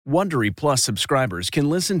Wondery Plus subscribers can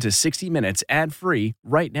listen to 60 Minutes ad-free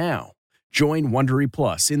right now. Join Wondery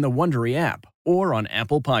Plus in the Wondery app or on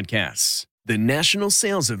Apple Podcasts. The national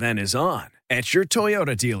sales event is on at your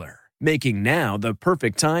Toyota dealer, making now the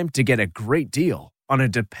perfect time to get a great deal on a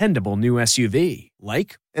dependable new SUV,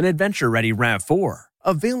 like an adventure-ready RAV4.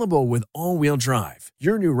 Available with all-wheel drive,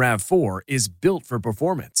 your new RAV4 is built for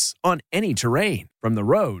performance on any terrain, from the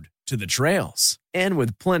road to the trails. And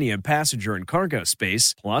with plenty of passenger and cargo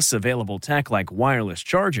space, plus available tech like wireless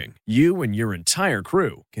charging, you and your entire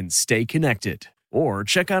crew can stay connected. Or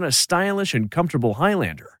check out a stylish and comfortable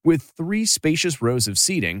Highlander with 3 spacious rows of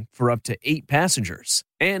seating for up to 8 passengers.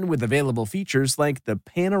 And with available features like the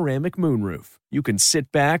panoramic moonroof, you can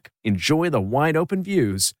sit back, enjoy the wide-open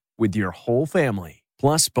views with your whole family.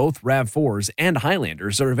 Plus, both RAV4s and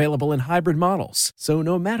Highlanders are available in hybrid models, so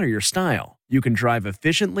no matter your style, you can drive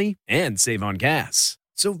efficiently and save on gas.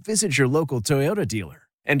 So visit your local Toyota dealer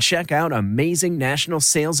and check out amazing national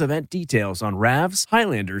sales event details on RAVs,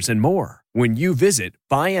 Highlanders, and more when you visit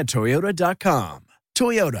buyatoyota.com.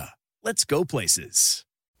 Toyota, let's go places.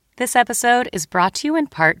 This episode is brought to you in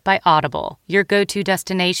part by Audible, your go-to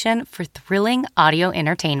destination for thrilling audio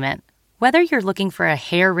entertainment. Whether you're looking for a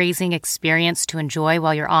hair-raising experience to enjoy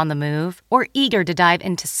while you're on the move or eager to dive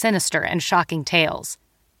into sinister and shocking tales,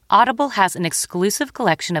 Audible has an exclusive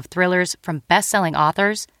collection of thrillers from best-selling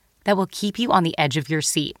authors that will keep you on the edge of your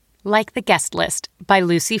seat, like The Guest List by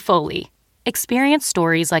Lucy Foley. Experience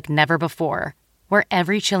stories like never before, where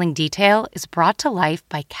every chilling detail is brought to life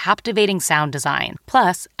by captivating sound design.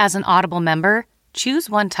 Plus, as an Audible member,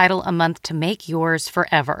 choose one title a month to make yours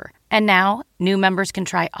forever. And now, new members can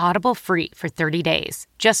try Audible free for 30 days.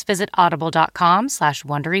 Just visit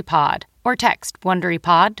audible.com/WonderyPod or text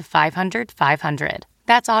WonderyPod to 500-500.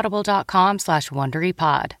 That's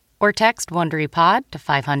audible.com/WonderyPod or text WonderyPod to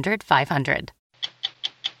 500-500.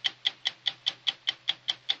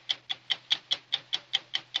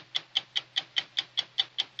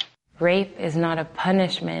 Rape is not a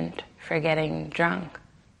punishment for getting drunk.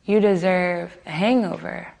 You deserve a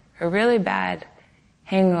hangover, a really bad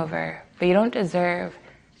hangover, but you don't deserve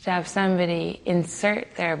to have somebody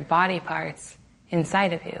insert their body parts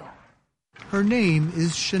inside of you. Her name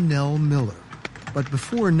is Chanel Miller, but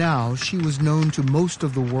before now she was known to most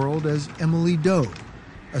of the world as Emily Doe,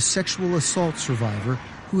 a sexual assault survivor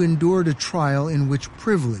who endured a trial in which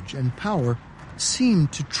privilege and power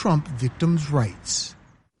seemed to trump victims' rights.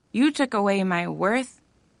 You took away my worth,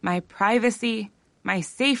 my privacy, my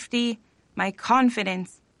safety, my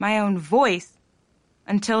confidence, my own voice,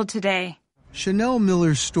 until today. Chanel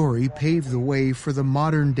Miller's story paved the way for the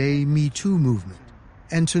modern-day Me Too movement.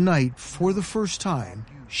 And tonight, for the first time,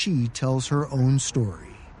 she tells her own story.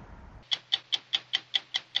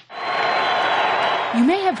 You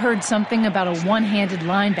may have heard something about a one-handed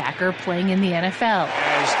linebacker playing in the NFL.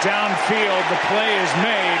 As downfield, the play is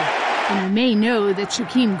made. And you may know that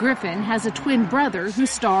Shaquem Griffin has a twin brother who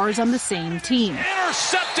stars on the same team.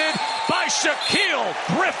 Intercepted by Shaquille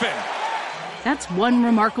Griffin. That's one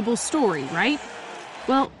remarkable story, right?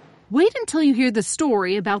 Well, wait until you hear the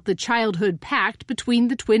story about the childhood pact between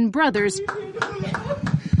the twin brothers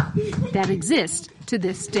that exists to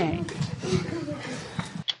this day.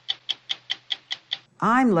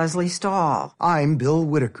 I'm Leslie Stahl. I'm Bill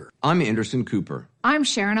Whitaker. I'm Anderson Cooper. I'm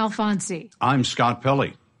Sharon Alfonsi. I'm Scott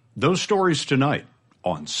Pelley. Those stories tonight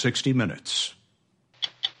on 60 Minutes.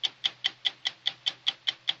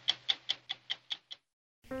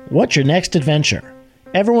 What's your next adventure?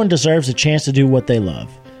 Everyone deserves a chance to do what they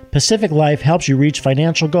love. Pacific Life helps you reach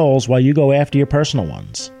financial goals while you go after your personal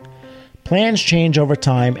ones. Plans change over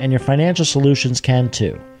time, and your financial solutions can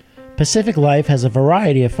too. Pacific Life has a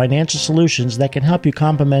variety of financial solutions that can help you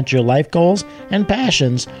complement your life goals and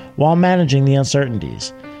passions while managing the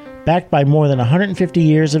uncertainties. Backed by more than 150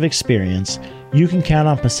 years of experience, you can count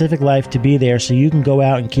on Pacific Life to be there so you can go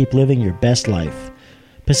out and keep living your best life.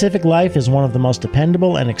 Pacific Life is one of the most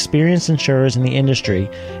dependable and experienced insurers in the industry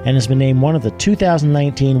and has been named one of the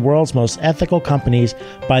 2019 World's Most Ethical Companies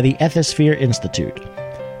by the Ethisphere Institute.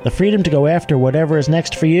 The freedom to go after whatever is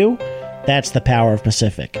next for you? That's the power of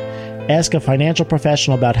Pacific. Ask a financial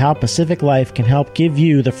professional about how Pacific Life can help give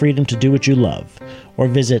you the freedom to do what you love, or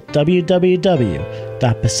visit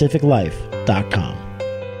www.pacificlife.com.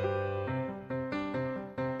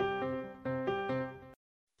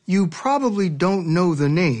 You probably don't know the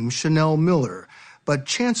name Chanel Miller, but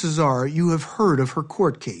chances are you have heard of her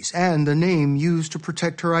court case and the name used to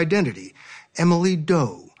protect her identity, Emily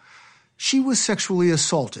Doe. She was sexually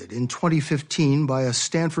assaulted in 2015 by a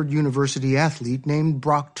Stanford University athlete named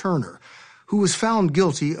Brock Turner, who was found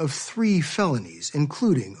guilty of 3 felonies,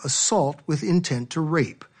 including assault with intent to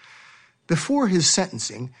rape. Before his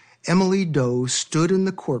sentencing, Emily Doe stood in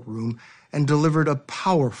the courtroom and delivered a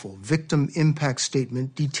powerful victim impact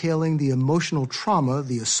statement detailing the emotional trauma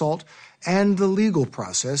the assault and the legal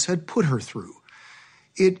process had put her through.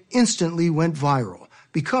 It instantly went viral,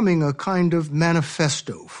 becoming a kind of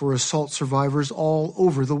manifesto for assault survivors all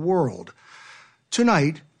over the world.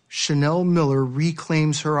 Tonight, Chanel Miller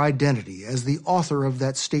reclaims her identity as the author of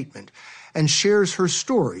that statement and shares her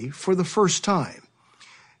story for the first time.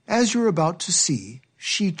 As you're about to see,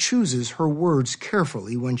 she chooses her words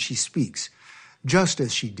carefully when she speaks, just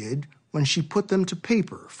as she did when she put them to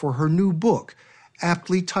paper for her new book,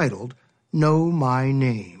 aptly titled Know My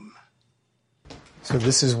Name. So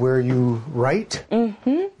this is where you write?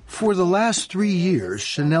 Mm-hmm. For the last 3 years,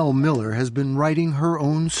 Chanel Miller has been writing her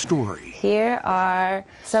own story. Here are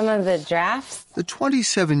some of the drafts. The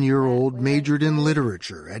 27-year-old majored in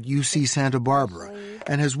literature at UC Santa Barbara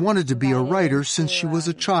and has wanted to be a writer since she was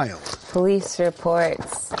a child. Police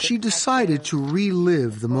reports. She decided to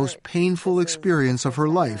relive the most painful experience of her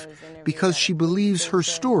life because she believes her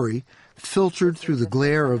story, filtered through the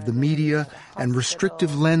glare of the media and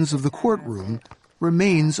restrictive lens of the courtroom,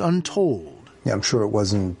 remains untold. Yeah, I'm sure it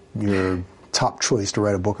wasn't your top choice to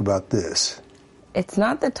write a book about this. It's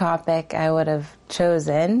not the topic I would have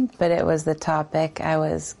chosen, but it was the topic I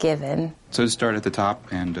was given. So start at the top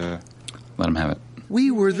and let him have it.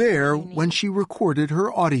 We were there when she recorded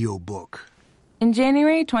her audiobook. In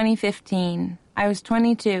January 2015, I was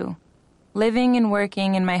 22, living and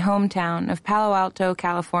working in my hometown of Palo Alto,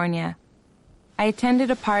 California. I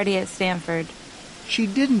attended a party at Stanford. She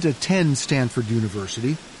didn't attend Stanford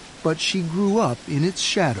University, but she grew up in its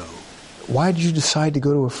shadow. Why did you decide to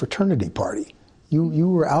go to a fraternity party? You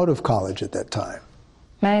were out of college at that time.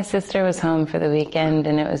 My sister was home for the weekend,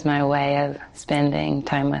 and it was my way of spending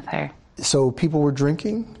time with her. So people were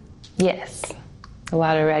drinking? Yes. A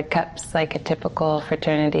lot of red cups, like a typical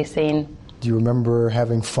fraternity scene. Do you remember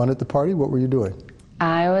having fun at the party? What were you doing?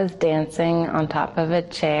 I was dancing on top of a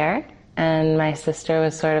chair, and my sister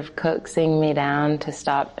was sort of coaxing me down to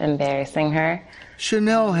stop embarrassing her.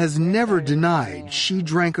 Chanel has never denied she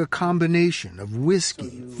drank a combination of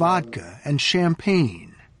whiskey, vodka, and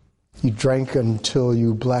champagne. You drank until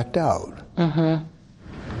you blacked out. Mm-hmm.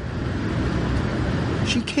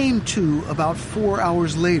 She came to about 4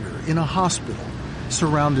 hours later in a hospital,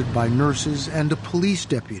 surrounded by nurses and a police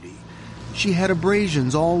deputy. She had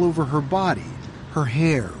abrasions all over her body. Her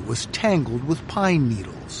hair was tangled with pine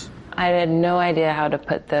needles. I had no idea how to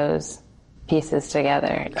put those pieces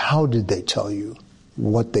together. How did they tell you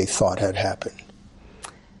what they thought had happened?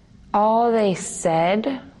 All they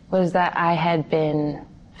said was that I had been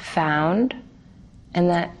found and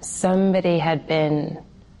that somebody had been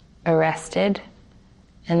arrested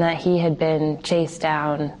and that he had been chased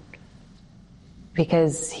down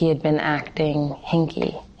because he had been acting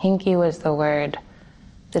hinky. Hinky was the word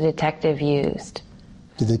the detective used.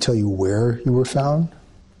 Did they tell you where you were found?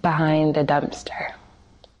 Behind a dumpster.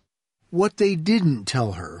 What they didn't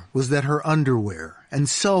tell her was that her underwear and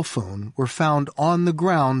cell phone were found on the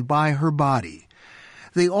ground by her body.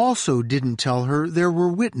 They also didn't tell her there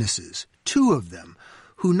were witnesses, 2 of them,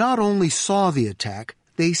 who not only saw the attack,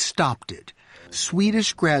 they stopped it.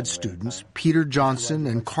 Swedish grad students, Peter Johnson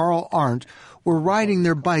and Carl Arndt, were riding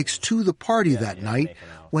their bikes to the party that night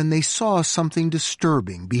when they saw something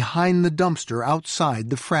disturbing behind the dumpster outside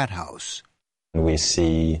the frat house. We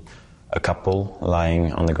see a couple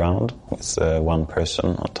lying on the ground with one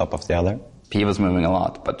person on top of the other. He was moving a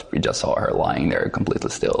lot, but we just saw her lying there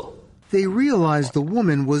completely still. They realized the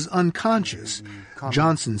woman was unconscious.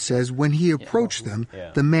 Johnson says when he approached them,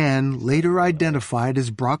 the man, later identified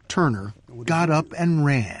as Brock Turner, got up and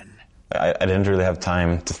ran. I didn't really have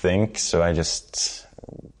time to think, so I just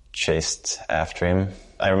chased after him.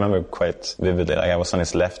 I remember quite vividly, I was on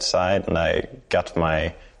his left side and I got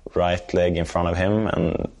my right leg in front of him,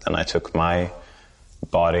 and then I took my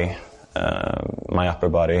body, my upper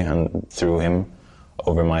body, and threw him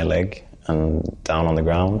over my leg and down on the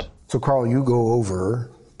ground. So, Carl, you go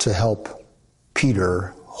over to help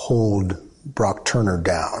Peter hold Brock Turner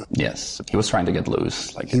down. Yes, he was trying to get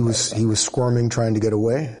loose. He was squirming, trying to get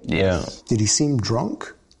away? Yeah. Did he seem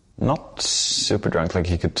drunk? Not super drunk, like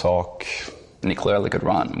he could talk. And he clearly could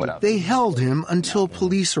run. Without. They held him until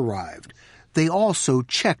police arrived. They also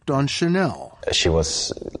checked on Chanel. She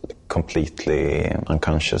was completely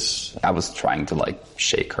unconscious. I was trying to,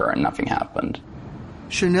 shake her and nothing happened.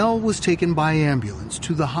 Chanel was taken by ambulance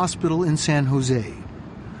to the hospital in San Jose.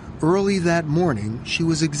 Early that morning, she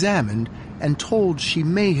was examined and told she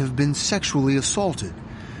may have been sexually assaulted.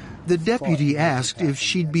 The deputy asked if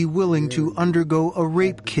she'd be willing to undergo a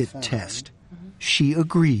rape kit test. She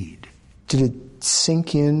agreed. Did it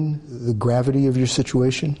sink in the gravity of your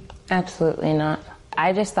situation? Absolutely not.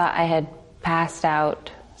 I just thought I had passed out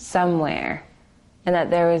somewhere and that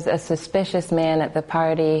there was a suspicious man at the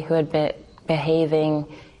party who had been behaving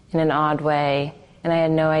in an odd way, and I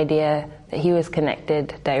had no idea that he was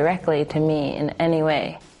connected directly to me in any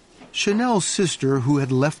way. Chanel's sister, who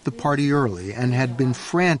had left the party early and had been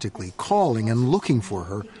frantically calling and looking for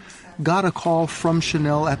her, got a call from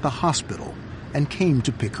Chanel at the hospital and came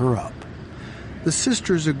to pick her up. The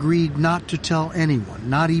sisters agreed not to tell anyone,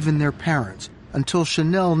 not even their parents, until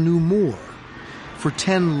Chanel knew more. For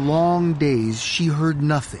 10 long days, she heard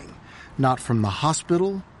nothing, not from the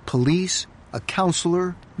hospital, police, a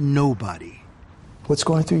counselor, nobody. What's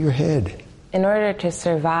going through your head? In order to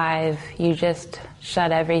survive, you just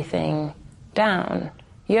shut everything down.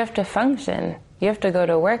 You have to function. You have to go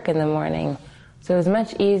to work in the morning. So it was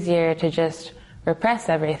much easier to just repress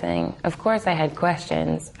everything. Of course I had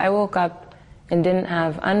questions. I woke up and didn't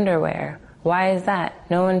have underwear. Why is that?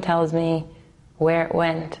 No one tells me where it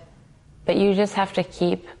went. But you just have to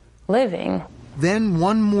keep living. Then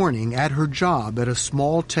one morning at her job at a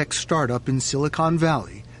small tech startup in Silicon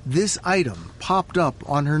Valley, this item popped up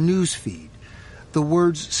on her news feed. The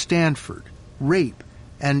words Stanford, rape,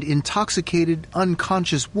 and intoxicated,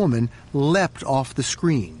 unconscious woman leapt off the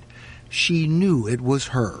screen. She knew it was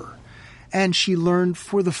her. And she learned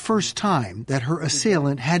for the first time that her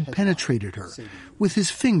assailant had penetrated her, with his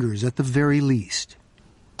fingers at the very least.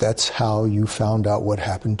 That's how you found out what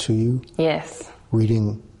happened to you? Yes.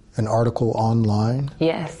 Reading an article online?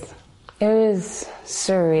 Yes. It was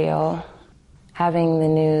surreal having the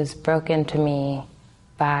news broken to me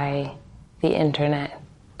by the internet.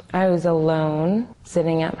 I was alone,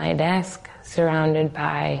 sitting at my desk, surrounded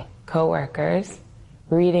by coworkers,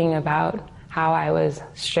 reading about how I was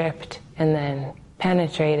stripped and then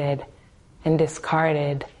penetrated and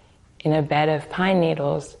discarded in a bed of pine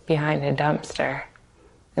needles behind a dumpster.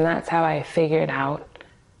 And that's how I figured out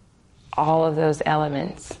all of those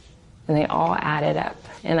elements, and they all added up,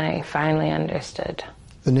 and I finally understood.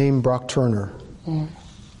 The name Brock Turner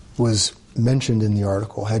was mentioned in the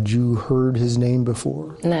article. Had you heard his name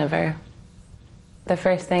before? Never. The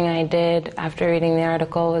first thing I did after reading the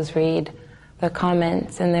article was read the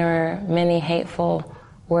comments, and there were many hateful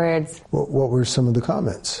words. What were some of the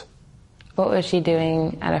comments? What was she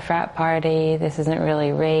doing at a frat party? This isn't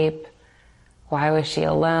really rape. Why was she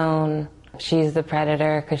alone? She's the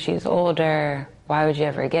predator because she's older. Why would you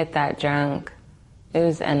ever get that drunk? It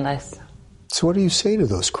was endless. So what do you say to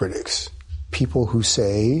those critics? People who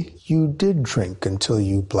say, you did drink until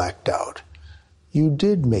you blacked out. You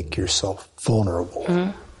did make yourself vulnerable.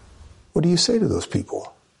 Mm-hmm. What do you say to those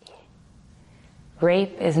people?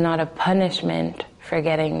 Rape is not a punishment for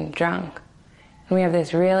getting drunk. And we have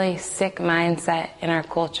this really sick mindset in our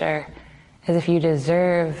culture as if you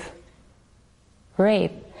deserve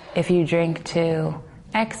rape if you drink to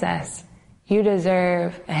excess. You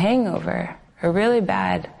deserve a hangover, a really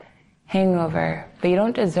bad hangover, but you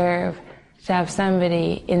don't deserve to have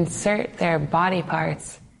somebody insert their body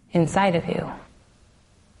parts inside of you.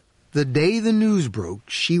 The day the news broke,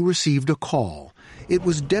 she received a call. It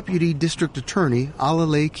was Deputy District Attorney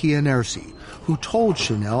Alalay Kianersi, who told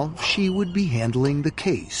Chanel she would be handling the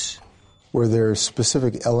case. Were there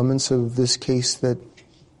specific elements of this case that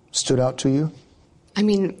stood out to you? I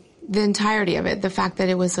mean, the entirety of it, the fact that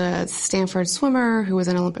it was a Stanford swimmer who was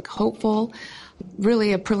an Olympic hopeful,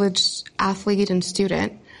 really a privileged athlete and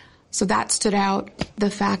student. So that stood out. The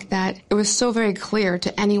fact that it was so very clear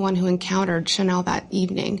to anyone who encountered Chanel that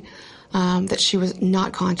evening that she was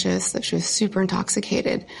not conscious, that she was super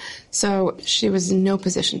intoxicated. So she was in no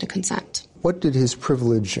position to consent. What did his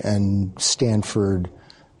privilege and Stanford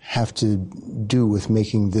have to do with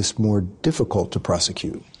making this more difficult to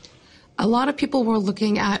prosecute? A lot of people were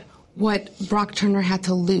looking at what Brock Turner had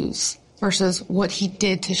to lose versus what he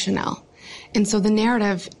did to Chanel. And so the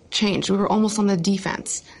narrative changed. We were almost on the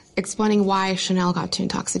defense, explaining why Chanel got too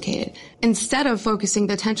intoxicated, instead of focusing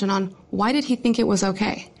the attention on why did he think it was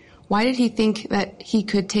okay? Why did he think that he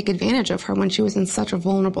could take advantage of her when she was in such a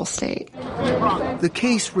vulnerable state? The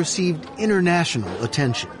case received international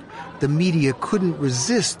attention. The media couldn't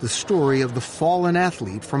resist the story of the fallen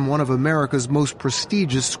athlete from one of America's most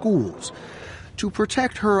prestigious schools. To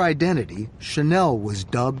protect her identity, Chanel was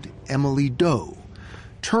dubbed Emily Doe.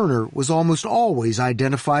 Turner was almost always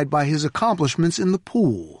identified by his accomplishments in the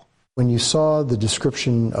pool. When you saw the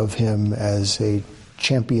description of him as a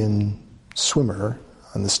champion swimmer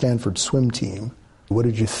on the Stanford swim team, what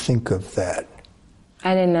did you think of that?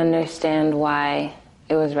 I didn't understand why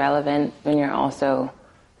it was relevant when you're also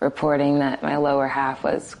reporting that my lower half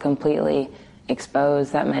was completely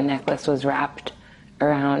exposed, that my necklace was wrapped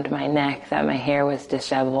around my neck, that my hair was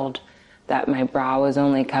disheveled, that my bra was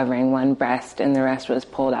only covering one breast and the rest was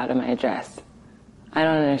pulled out of my dress. I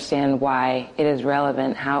don't understand why it is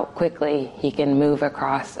relevant how quickly he can move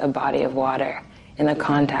across a body of water in the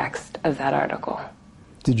context of that article.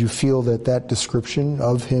 Did you feel that that description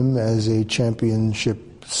of him as a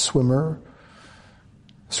championship swimmer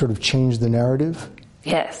sort of changed the narrative?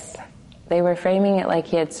 Yes. They were framing it like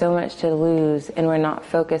he had so much to lose and were not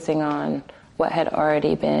focusing on what had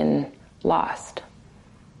already been lost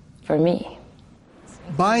for me.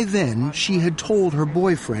 By then, she had told her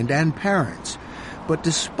boyfriend and parents, but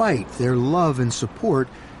despite their love and support,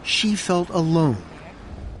 she felt alone.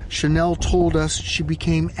 Chanel told us she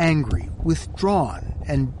became angry, withdrawn,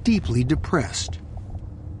 and deeply depressed.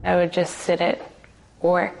 I would just sit at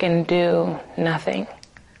work and do nothing.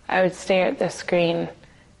 I would stare at the screen, and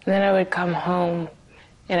then I would come home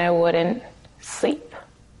and I wouldn't sleep.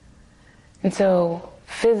 And so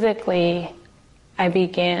physically, I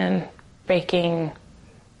began breaking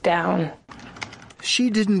down. She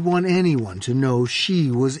didn't want anyone to know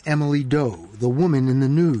she was Emily Doe, the woman in the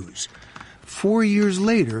news. 4 years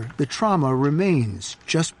later, the trauma remains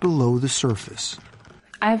just below the surface.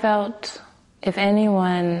 I felt if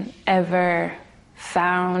anyone ever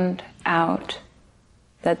found out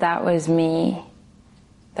that that was me,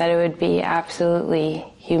 that it would be absolutely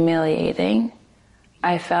humiliating.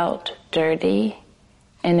 I felt dirty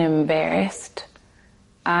and embarrassed.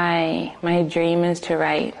 My dream is to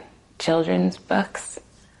write children's books.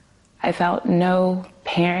 I felt no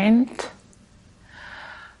parent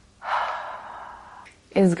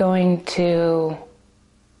is going to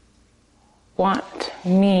want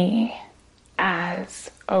me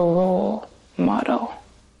as a role model.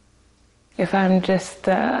 If I'm just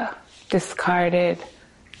the discarded,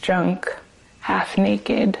 drunk,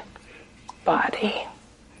 half-naked body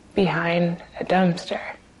behind a dumpster,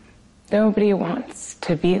 nobody wants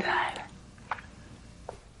to be that.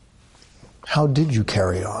 How did you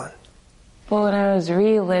carry on? Well, when I was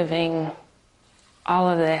reliving all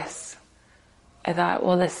of this, I thought,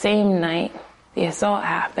 well, the same night the assault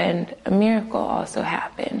happened, a miracle also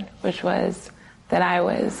happened, which was that I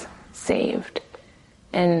was saved.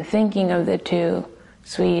 And thinking of the two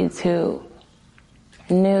Swedes who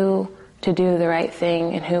knew to do the right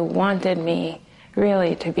thing and who wanted me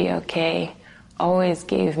really to be okay always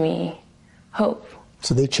gave me hope.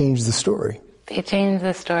 So they changed the story. They changed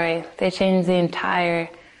the story. They changed the entire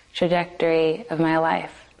trajectory of my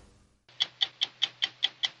life.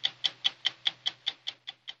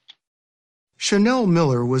 Chanel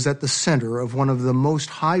Miller was at the center of one of the most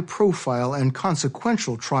high-profile and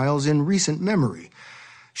consequential trials in recent memory.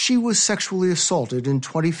 She was sexually assaulted in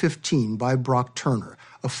 2015 by Brock Turner,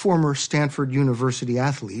 a former Stanford University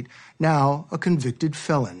athlete, now a convicted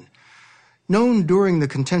felon. Known during the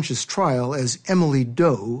contentious trial as Emily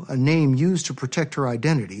Doe, a name used to protect her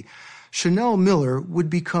identity, Chanel Miller would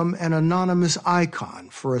become an anonymous icon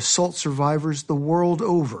for assault survivors the world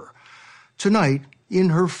over. Tonight, in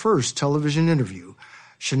her first television interview,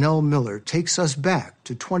 Chanel Miller takes us back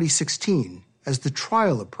to 2016 as the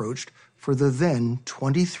trial approached for the then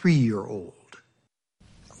 23-year-old.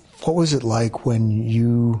 What was it like when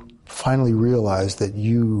you finally realized that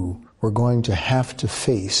you were going to have to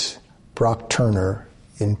face Brock Turner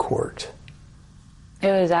in court?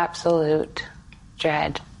 It was absolute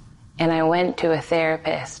dread. And I went to a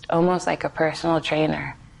therapist, almost like a personal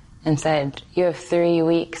trainer, and said, you have 3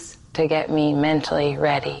 weeks to get me mentally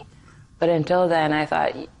ready. But until then, I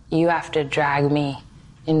thought, you have to drag me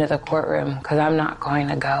into the courtroom because I'm not going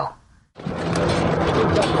to go.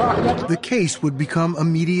 The case would become a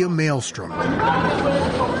media maelstrom.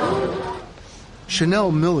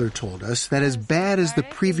 Chanel Miller told us that as bad as the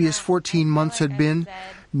previous 14 months had been,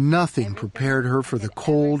 nothing prepared her for the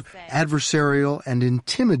cold, adversarial, and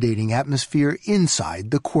intimidating atmosphere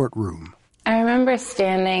inside the courtroom. I remember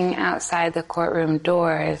standing outside the courtroom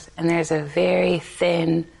doors, and there's a very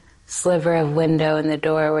thin sliver of window in the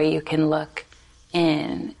door where you can look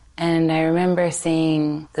in. And I remember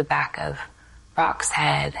seeing the back of Brock's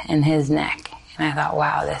head and his neck. And I thought,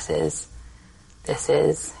 wow, this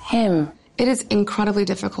is him. It is incredibly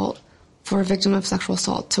difficult for a victim of sexual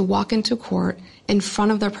assault to walk into court in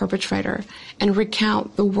front of their perpetrator and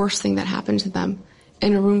recount the worst thing that happened to them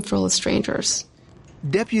in a room full of strangers.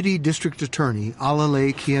 Deputy District Attorney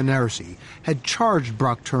Alalay Kianarsi had charged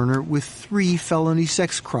Brock Turner with 3 felony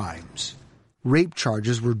sex crimes. Rape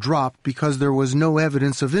charges were dropped because there was no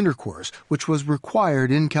evidence of intercourse, which was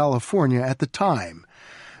required in California at the time.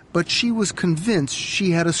 But she was convinced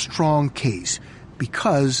she had a strong case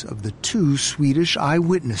because of the 2 Swedish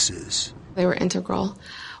eyewitnesses. They were integral.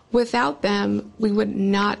 Without them, we would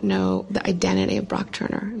not know the identity of Brock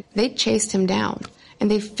Turner. They chased him down, and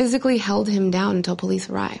they physically held him down until police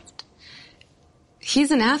arrived. He's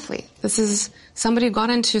an athlete. This is somebody who got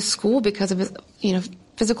into school because of his,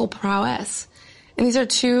 physical prowess. And these are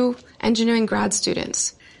two engineering grad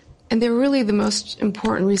students. And they're really the most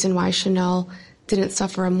important reason why Chanel didn't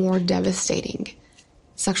suffer a more devastating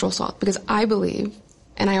sexual assault. Because I believe,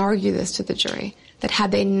 and I argue this to the jury, that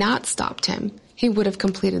had they not stopped him, he would have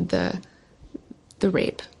completed the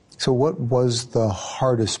rape. So what was the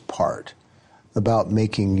hardest part about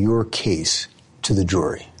making your case to the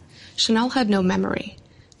jury? Chanel had no memory.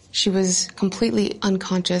 She was completely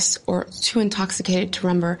unconscious or too intoxicated to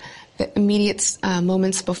remember the immediate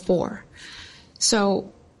moments before.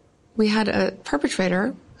 So we had a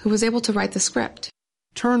perpetrator who was able to write the script.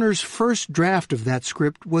 Turner's first draft of that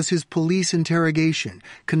script was his police interrogation,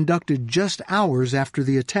 conducted just hours after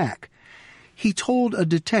the attack. He told a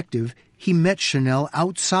detective he met Chanel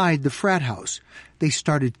outside the frat house. They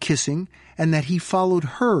started kissing, and that he followed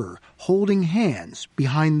her, holding hands,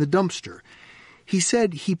 behind the dumpster. He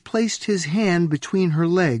said he placed his hand between her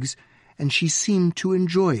legs, and she seemed to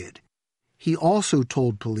enjoy it. He also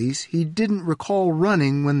told police he didn't recall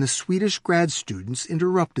running when the Swedish grad students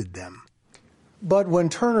interrupted them. But when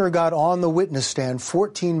Turner got on the witness stand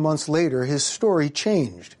 14 months later, his story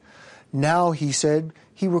changed. Now, he said,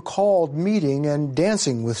 he recalled meeting and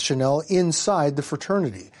dancing with Chanel inside the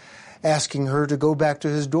fraternity, asking her to go back to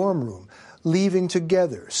his dorm room, leaving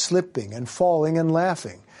together, slipping and falling and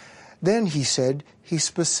laughing. Then, he said, he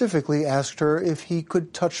specifically asked her if he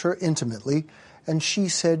could touch her intimately, and she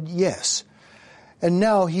said yes. And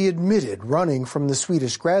now he admitted running from the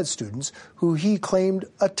Swedish grad students who he claimed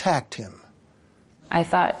attacked him. I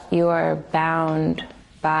thought you are bound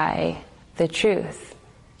by the truth.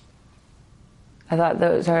 I thought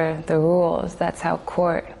those are the rules. That's how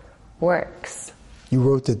court works. You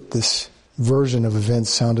wrote that this version of events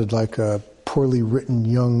sounded like a poorly written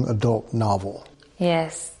young adult novel.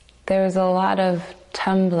 Yes, there was a lot of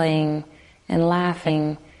tumbling and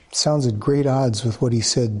laughing. Sounds at great odds with what he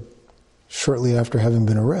said shortly after having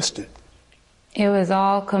been arrested. It was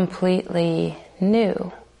all completely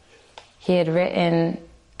new. He had written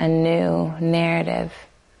a new narrative.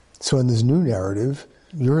 So in this new narrative,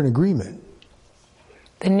 you're in agreement.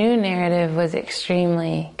 The new narrative was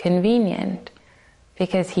extremely convenient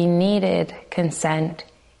because he needed consent.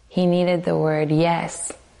 He needed the word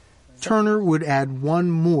yes. Turner would add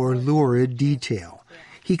one more lurid detail.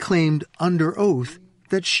 He claimed under oath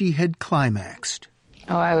that she had climaxed.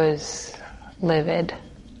 Oh, I was livid.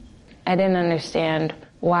 I didn't understand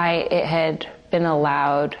why it had been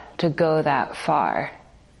allowed to go that far.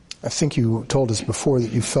 I think you told us before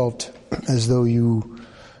that you felt as though you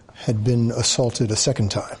had been assaulted a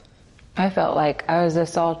second time. I felt like I was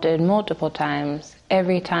assaulted multiple times.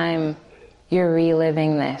 Every time you're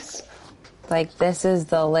reliving this. Like, this is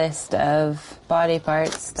the list of body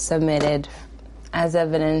parts submitted as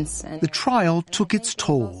evidence. The trial took its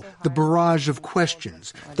toll. The barrage of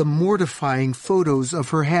questions, the mortifying photos of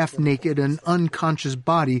her half-naked and unconscious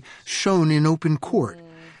body shown in open court.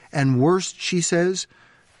 And worst, she says,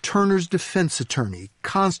 Turner's defense attorney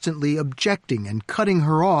constantly objecting and cutting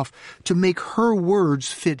her off to make her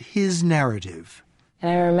words fit his narrative.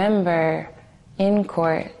 And I remember in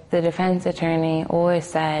court, the defense attorney always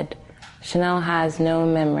said, Chanel has no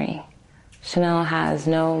memory. Chanel has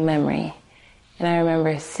no memory. And I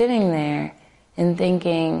remember sitting there and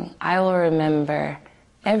thinking, I will remember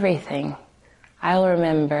everything. I will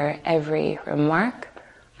remember every remark.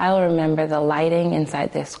 I will remember the lighting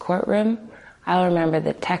inside this courtroom. I will remember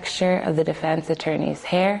the texture of the defense attorney's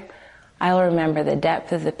hair. I will remember the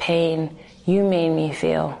depth of the pain you made me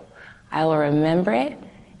feel. I will remember it,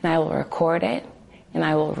 and I will record it, and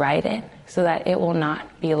I will write it so that it will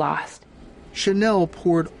not be lost. Chanel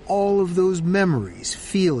poured all of those memories,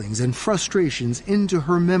 feelings, and frustrations into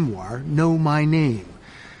her memoir, Know My Name.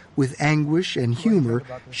 With anguish and humor,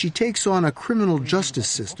 she takes on a criminal justice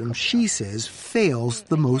system she says fails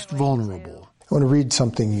the most vulnerable. I want to read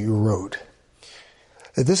something you wrote.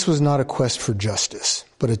 This was not a quest for justice,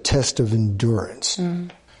 but a test of endurance.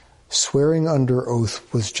 Swearing under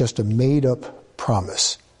oath was just a made-up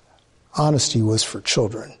promise. Honesty was for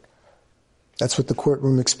children. That's what the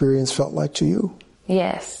courtroom experience felt like to you?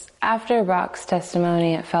 Yes. After Brock's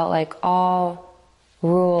testimony, it felt like all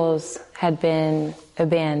rules had been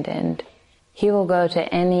abandoned. He will go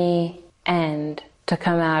to any end to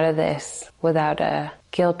come out of this without a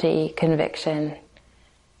guilty conviction.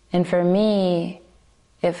 And for me,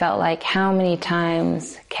 it felt like, how many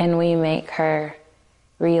times can we make her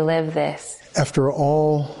relive this? After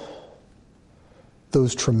all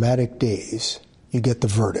those traumatic days, you get the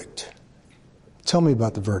verdict. Tell me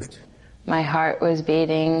about the verdict. My heart was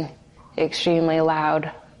beating extremely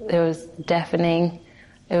loud. It was deafening.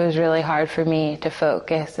 It was really hard for me to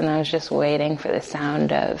focus, and I was just waiting for the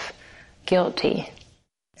sound of guilty.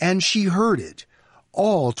 And she heard it.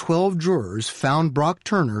 All 12 jurors found Brock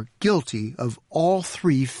Turner guilty of all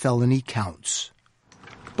 3 felony counts.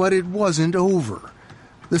 But it wasn't over.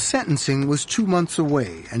 The sentencing was 2 months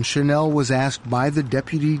away, and Chanel was asked by the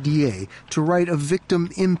deputy DA to write a victim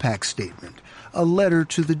impact statement, a letter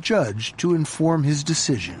to the judge to inform his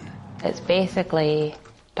decision. It's basically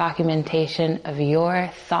documentation of your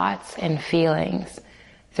thoughts and feelings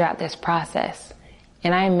throughout this process.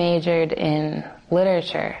 And I majored in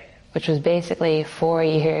literature, which was basically 4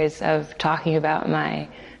 years of talking about my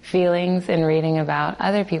feelings and reading about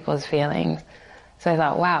other people's feelings. So I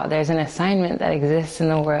thought, wow, there's an assignment that exists in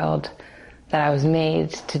the world that I was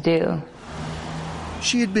made to do.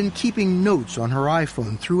 She had been keeping notes on her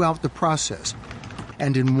iPhone throughout the process,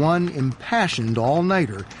 and in one impassioned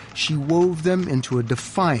all-nighter, she wove them into a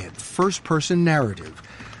defiant first-person narrative.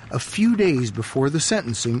 A few days before the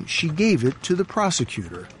sentencing, she gave it to the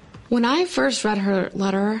prosecutor. When I first read her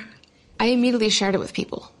letter, I immediately shared it with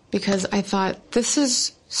people because I thought, this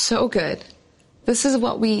is so good. This is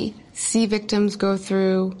what we see victims go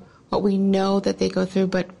through, what we know that they go through,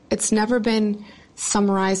 but it's never been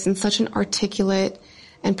summarized in such an articulate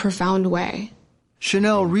and profound way.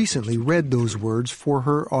 Chanel recently read those words for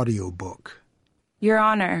her audiobook. Your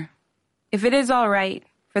Honor, if it is all right,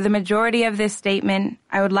 for the majority of this statement,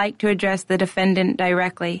 I would like to address the defendant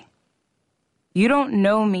directly. You don't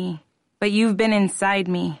know me, but you've been inside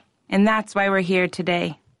me, and that's why we're here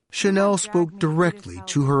today. Chanel spoke directly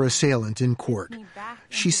to her assailant in court.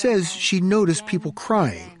 She says she noticed people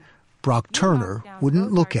crying. Brock Turner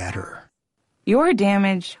wouldn't look at her. Your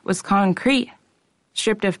damage was concrete,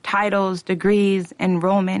 stripped of titles, degrees,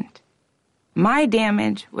 enrollment. My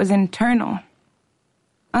damage was internal,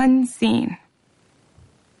 unseen.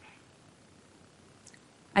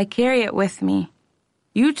 I carry it with me.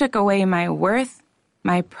 You took away my worth,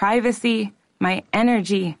 my privacy, my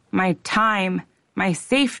energy, my time, my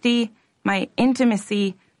safety, my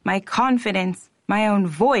intimacy, my confidence, my own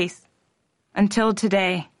voice, until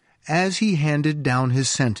today. As he handed down his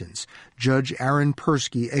sentence, Judge Aaron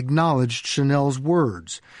Persky acknowledged Chanel's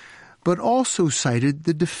words, but also cited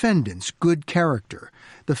the defendant's good character,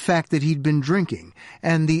 the fact that he'd been drinking,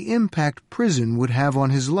 and the impact prison would have on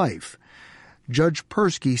his life. Judge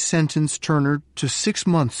Persky sentenced Turner to 6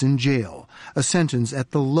 months in jail, a sentence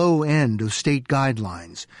at the low end of state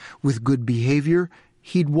guidelines. With good behavior,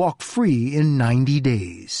 he'd walk free in 90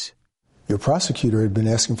 days. Your prosecutor had been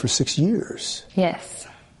asking for 6 years. Yes.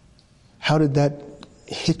 How did that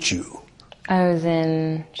hit you? I was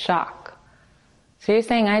in shock. So you're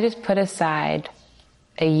saying I just put aside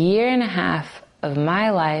 1.5 years of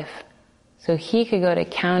my life so he could go to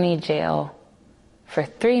county jail for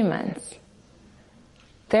 3 months.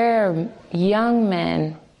 There are young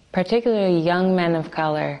men, particularly young men of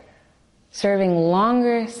color, serving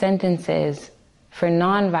longer sentences for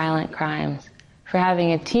nonviolent crimes, for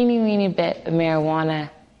having a teeny-weeny bit of marijuana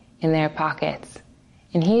in their pockets.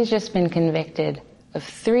 And he's just been convicted of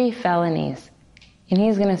 3 felonies, and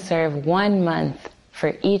he's going to serve 1 month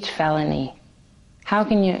for each felony. How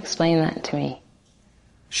can you explain that to me?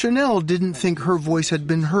 Chanel didn't think her voice had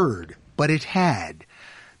been heard, but it had.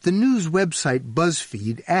 The news website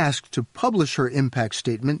BuzzFeed asked to publish her impact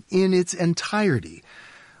statement in its entirety.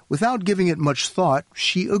 Without giving it much thought,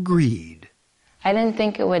 she agreed. I didn't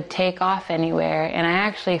think it would take off anywhere, and I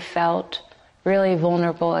actually felt really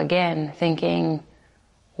vulnerable again, thinking,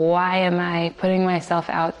 why am I putting myself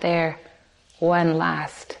out there one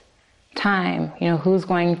last time? You know, who's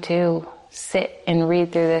going to sit and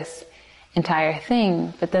read through this entire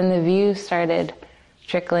thing? But then the views started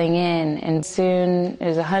trickling in, and soon it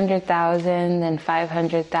was 100,000, then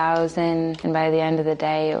 500,000, and by the end of the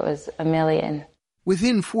day it was 1 million.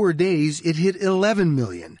 Within 4 days, it hit 11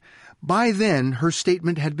 million. By then, her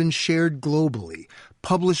statement had been shared globally,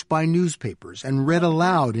 published by newspapers, and read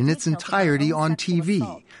aloud in its entirety on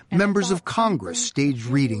TV. Members of Congress staged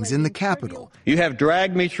readings in the Capitol. You have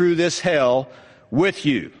dragged me through this hell with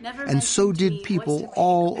you. And so did people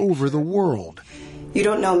all over the world. You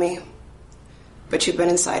don't know me, but you've been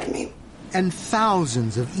inside of me. And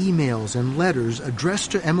thousands of emails and letters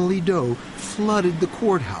addressed to Emily Doe flooded the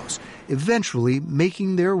courthouse, eventually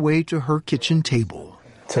making their way to her kitchen table.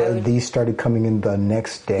 So these started coming in the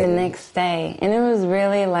next day? The next day. And it was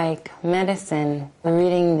really like medicine.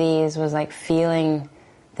 Reading these was like feeling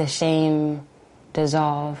the shame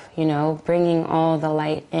dissolve, bringing all the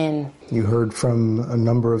light in. You heard from a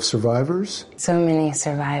number of survivors? So many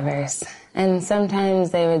survivors. And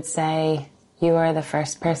sometimes they would say, you are the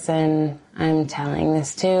first person I'm telling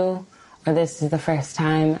this to, or this is the first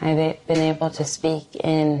time I've been able to speak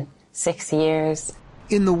in 6 years.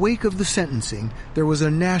 In the wake of the sentencing, there was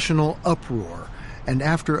a national uproar, and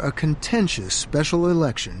after a contentious special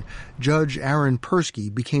election, Judge Aaron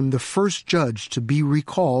Persky became the first judge to be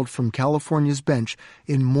recalled from California's bench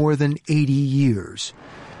in more than 80 years.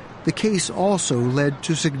 The case also led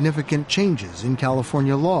to significant changes in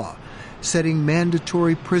California law, setting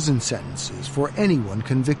mandatory prison sentences for anyone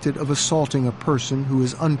convicted of assaulting a person who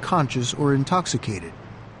is unconscious or intoxicated,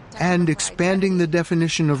 and expanding the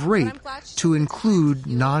definition of rape to include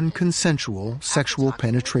non-consensual sexual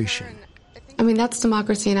penetration. That's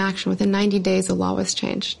democracy in action. Within 90 days, the law was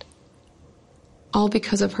changed. All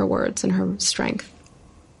because of her words and her strength.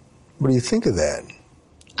 What do you think of that?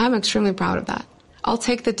 I'm extremely proud of that. I'll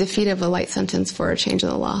take the defeat of a light sentence for a change in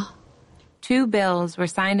the law. 2 bills were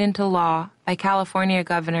signed into law by California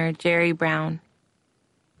Governor Jerry Brown.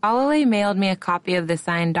 Olele mailed me a copy of the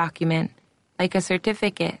signed document, like a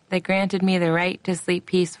certificate that granted me the right to sleep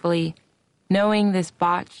peacefully, knowing this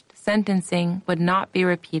botched sentencing would not be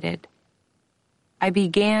repeated. I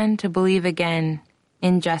began to believe again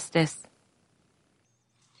in justice.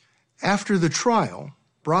 After the trial,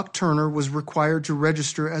 Brock Turner was required to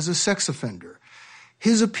register as a sex offender.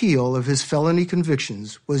 His appeal of his felony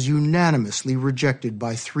convictions was unanimously rejected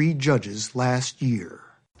by 3 judges last year.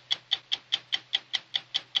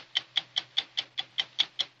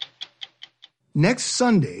 Next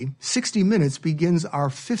Sunday, 60 Minutes begins our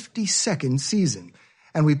 52nd season,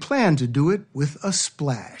 and we plan to do it with a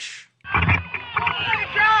splash.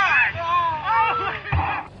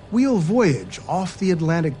 We'll voyage off the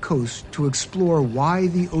Atlantic coast to explore why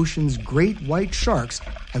the ocean's great white sharks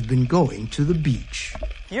have been going to the beach.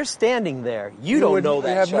 You're standing there. You don't know that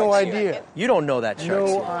You have shark's no here. idea. You don't know that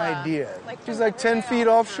shark's No here. idea. She's like 10 feet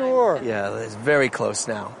offshore. Yeah, it's very close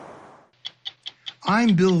now.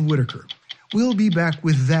 I'm Bill Whitaker. We'll be back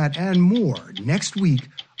with that and more next week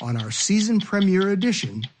on our season premiere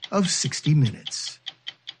edition of 60 Minutes.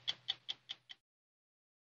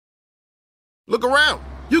 Look around.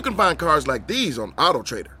 You can find cars like these on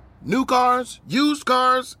AutoTrader. New cars, used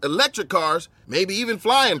cars, electric cars, maybe even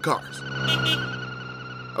flying cars.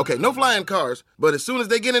 Okay, no flying cars, but as soon as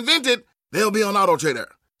they get invented, they'll be on AutoTrader.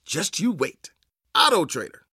 Just you wait. AutoTrader.